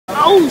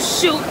Oh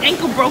shoot,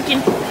 ankle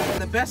broken.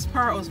 The best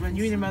part was when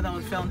you and your mother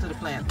fell into the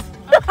plants.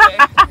 Okay.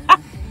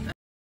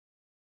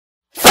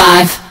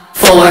 5,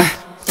 4,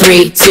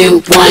 3,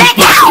 2, 1.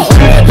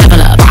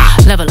 Level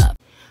up, level up.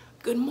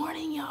 Good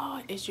morning,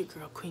 y'all. It's your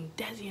girl Queen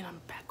Dezi, and I'm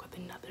back with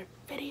another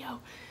video.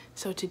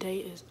 So today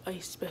is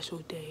a special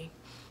day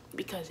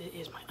because it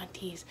is my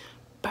auntie's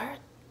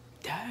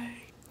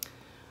birthday.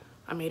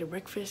 I made a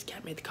breakfast,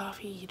 Cat made the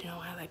coffee. You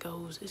know how that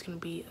goes. It's gonna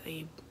be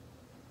a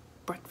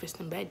breakfast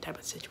in bed type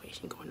of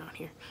situation going on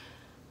here.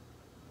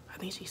 I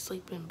think she's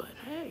sleeping, but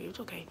hey, it's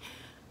okay.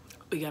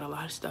 We got a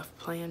lot of stuff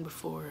planned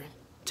before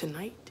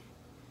tonight.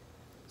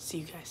 See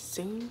you guys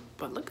soon.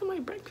 But look at my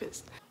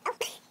breakfast.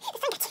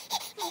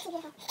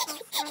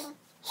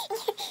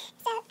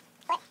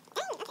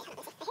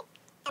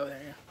 Oh,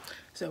 there.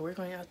 So we're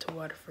going out to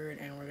Waterford,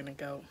 and we're gonna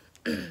go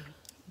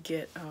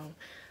get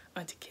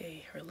Auntie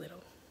K her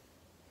little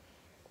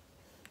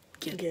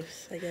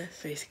gifts, I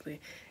guess.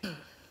 Basically,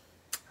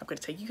 I'm gonna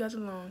take you guys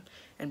along,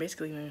 and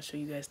basically I'm gonna show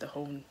you guys the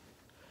whole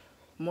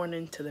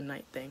morning to the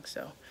night thing.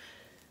 So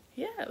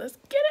yeah, let's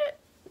get it.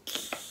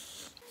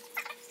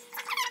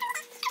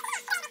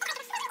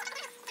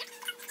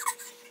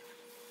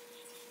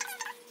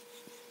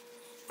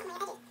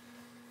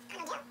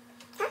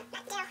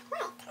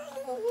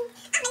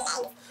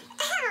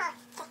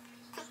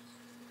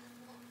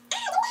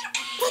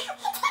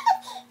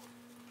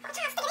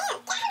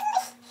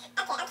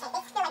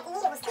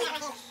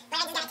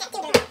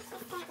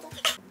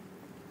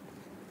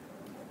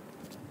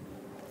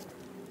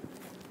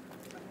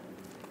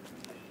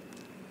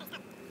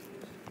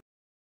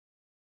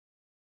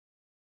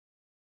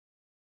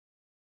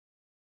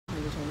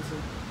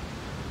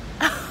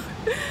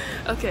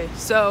 Okay,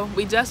 so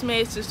we just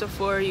made Sister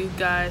for you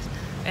guys,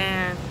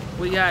 and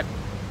we got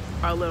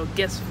our little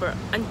gifts for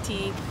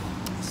Auntie.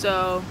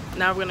 So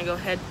now we're gonna go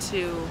head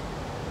to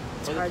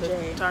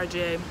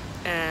Tarjay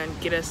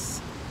and get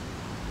us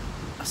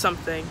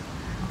something.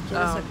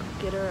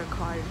 Get her a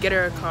card. Get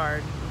her a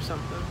card or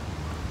something,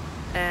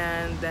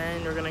 and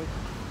then we're gonna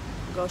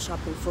Go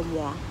shopping for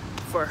more.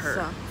 for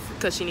her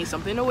because she needs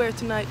something to wear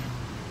tonight.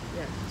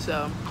 Yeah.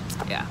 So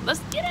yeah,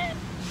 let's get it.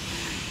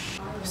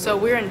 So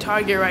we're in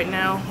Target right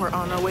now. We're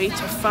on our way to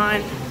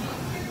find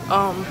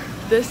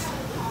this,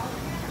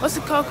 what's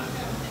it called?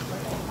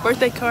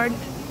 Birthday card.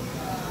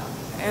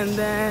 And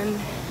then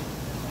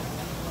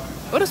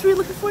what else were we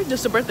looking for?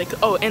 Just a birthday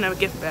oh, and a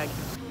gift bag.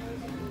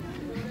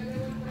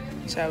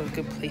 So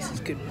good places,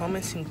 good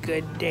moments, and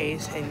good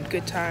days, and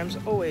good times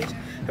always.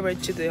 I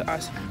read to the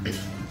awesome.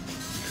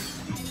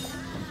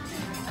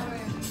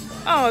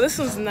 Oh, this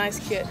one's a nice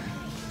kit.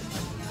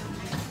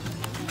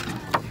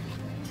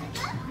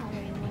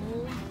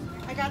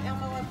 I got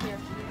Elmo up here.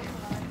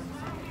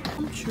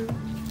 I'm true.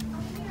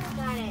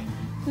 Got it.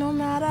 No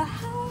matter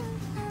how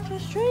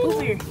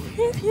Over here.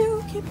 if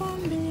you keep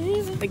on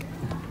believing. Like,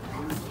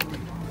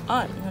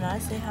 Aunt, when I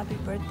say happy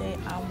birthday,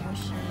 I'm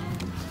wishing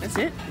that's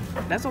it?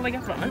 That's all I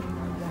got for Aunt?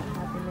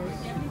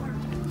 happiness.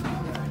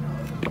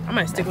 I'm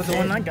gonna stick with the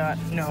one I got.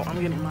 No,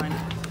 I'm getting mine.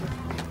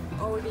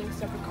 Oh, we're getting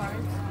separate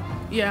cards?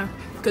 Yeah,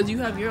 because you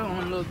have your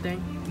own little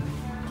thing.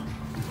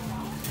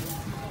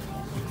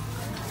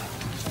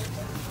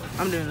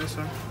 I'm doing this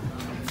one.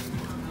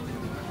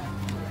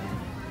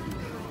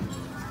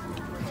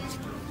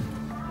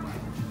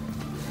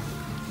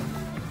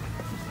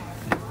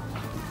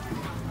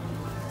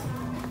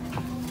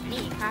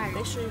 Hi.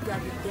 Make sure you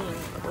grab your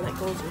thing that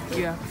goes with it.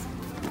 Yeah.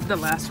 The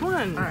last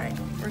one. Alright.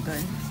 We're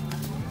good.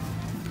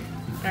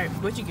 Alright,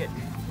 what'd you get?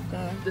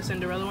 The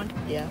Cinderella one?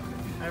 Yeah.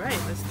 Alright,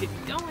 let's get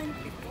going.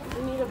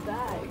 We need a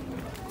bag.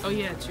 Oh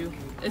yeah, true.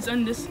 It's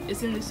in this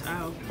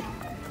aisle.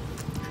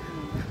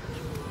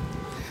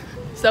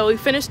 So we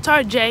finished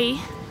Tarjay.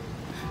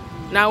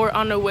 Now we're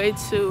on our way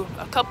to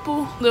a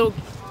couple little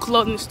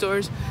clothing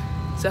stores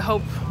to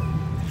help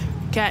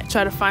Kat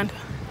try to find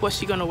what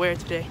she's gonna wear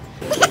today.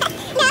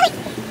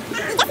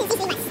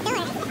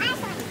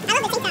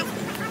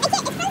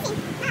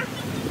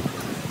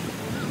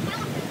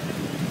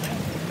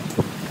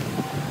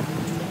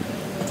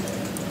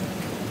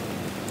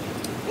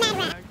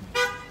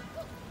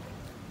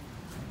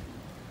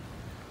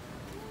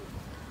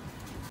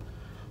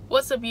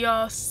 What's up,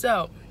 y'all?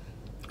 So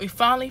we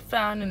finally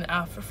found an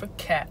outfit for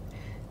Kat.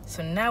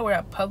 So now we're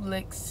at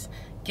Publix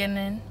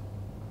getting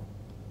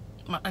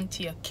my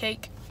auntie a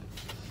cake,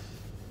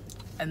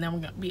 and then we're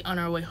gonna be on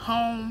our way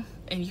home,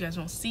 and you guys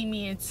won't see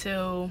me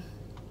until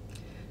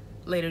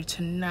later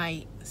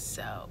tonight.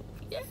 So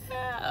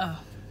yeah,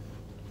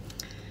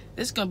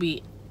 this is gonna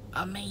be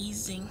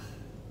amazing.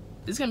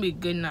 This is gonna be a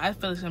good night. I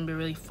feel it's gonna be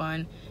really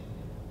fun.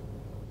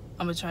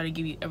 I'm gonna try to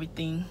give you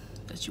everything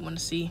that you want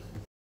to see.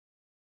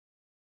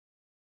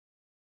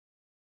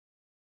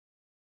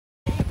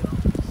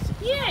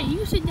 Yeah,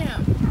 you sit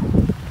down.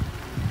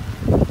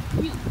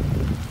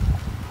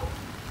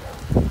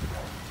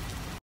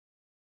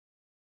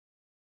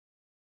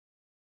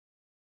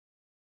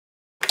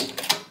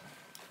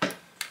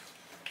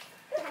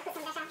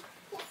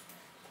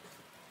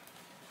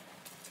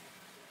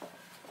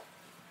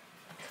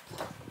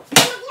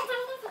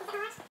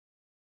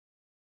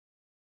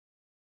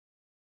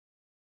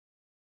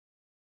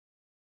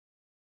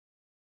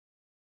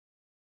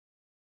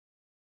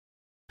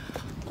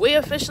 We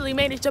officially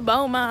made it to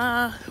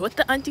Boma with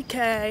the Aunty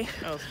K.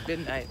 Oh, it's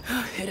midnight.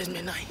 It is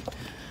midnight.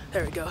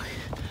 There we go.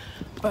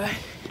 But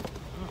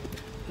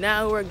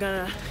now we're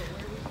gonna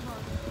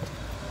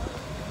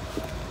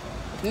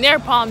near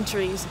palm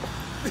trees.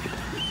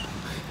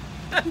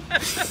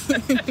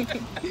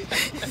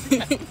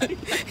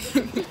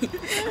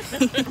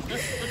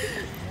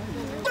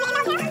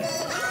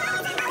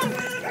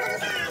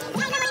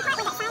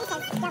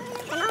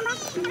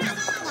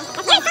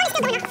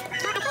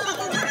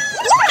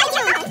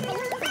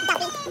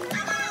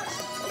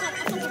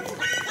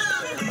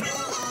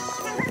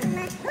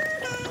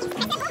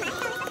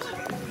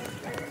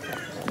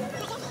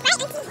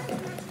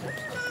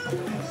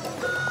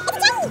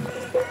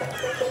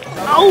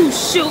 Oh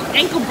shoot,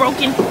 ankle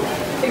broken.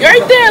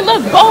 Right there,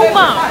 look,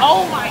 Boma.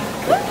 Oh my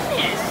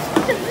goodness.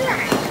 Look at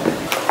that.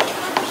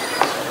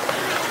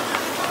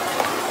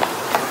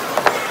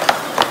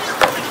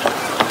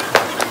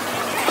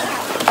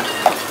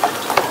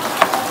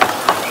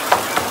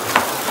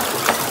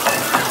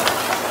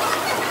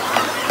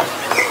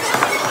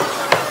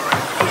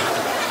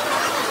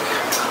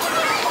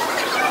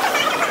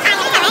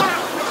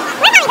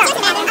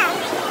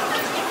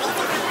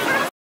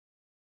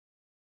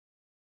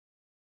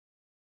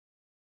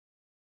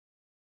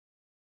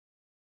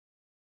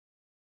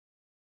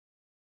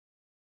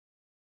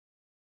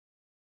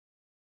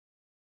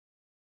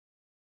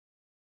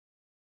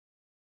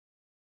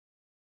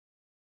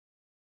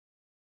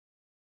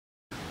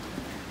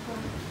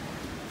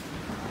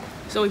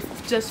 So we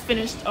just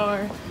finished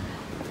our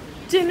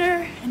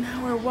dinner and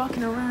now we're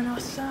walking around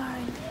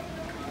outside.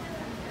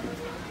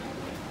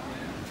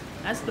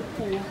 That's the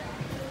pool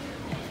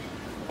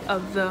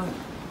of the,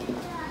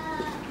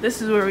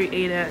 this is where we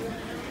ate at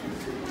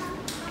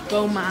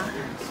Boma.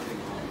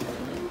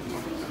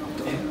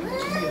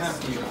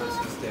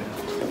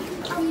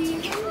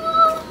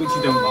 Which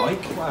you don't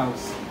like? What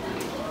else?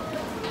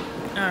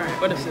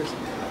 Alright, what is this?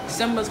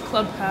 Simba's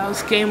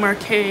Clubhouse, Game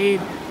Arcade,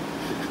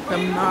 the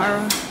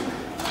Mara.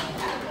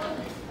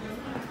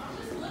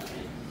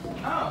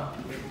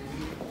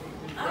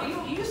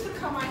 You used to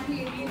come out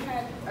here and you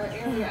had an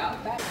area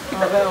out back.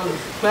 Oh, that was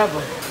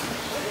clever.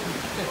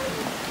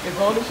 If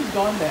only she's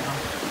gone down.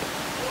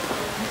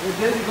 If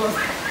Dezi goes,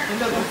 it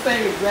doesn't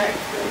say exact.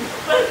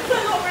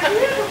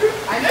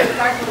 I know the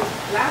guy was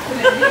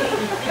laughing at me.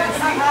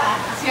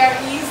 See how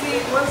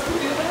easy it was to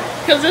do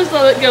that? Cause there's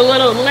like a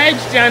little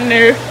ledge down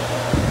there.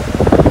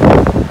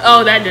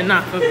 Oh, that did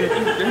not feel good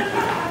either.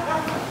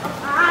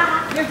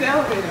 Get the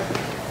elevator.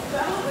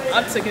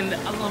 I'm taking the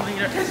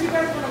elevator. Because you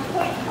guys want to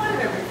point at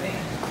everything.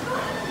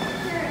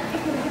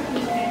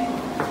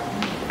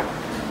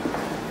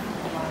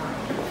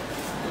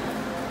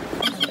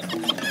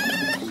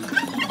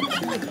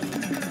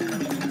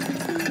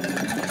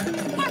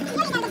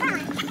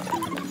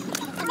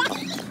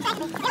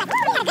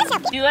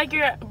 Do you like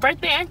your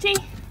birthday, Auntie?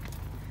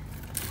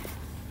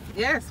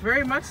 Yes,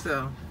 very much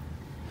so.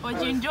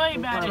 What'd you enjoy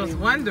about It was it?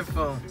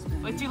 wonderful.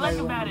 What'd you like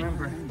about it?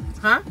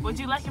 Huh? What'd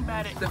you like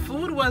about it? The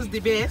food was the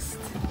best.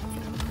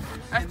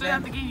 I still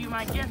have to give you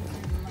my gift.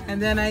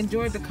 And then I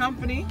enjoyed the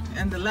company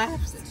and the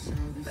laughs.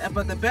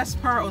 But the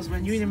best part was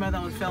when you and your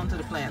mother fell into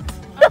the plants.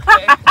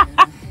 Okay.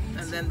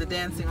 And then the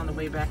dancing on the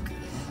way back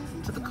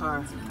to the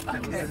car. That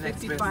was the next best.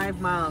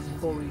 55 miles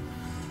before we.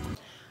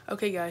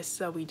 Okay guys,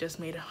 so we just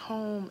made it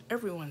home.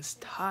 Everyone's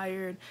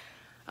tired.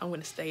 I'm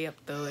gonna stay up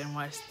though and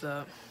watch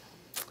the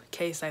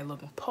KSI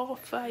Logan Paul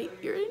fight.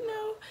 You already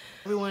know.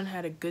 Everyone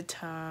had a good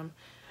time.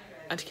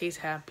 Auntie K's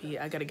happy.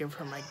 I gotta give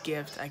her my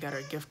gift. I got her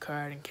a gift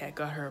card and Kat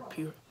got her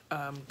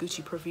a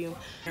Gucci perfume.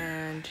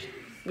 And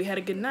we had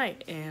a good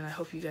night. And I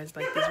hope you guys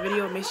like this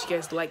video. Make sure you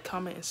guys like,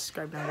 comment, and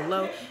subscribe down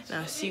below. And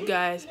I'll see you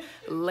guys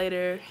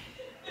later.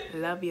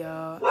 Love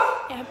y'all.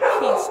 And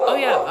peace. Oh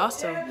yeah,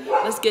 also,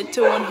 let's get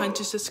to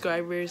 100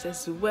 subscribers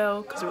as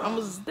well. Because we're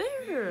almost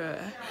there.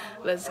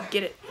 Let's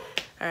get it.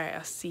 Alright,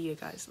 I'll see you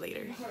guys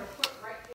later.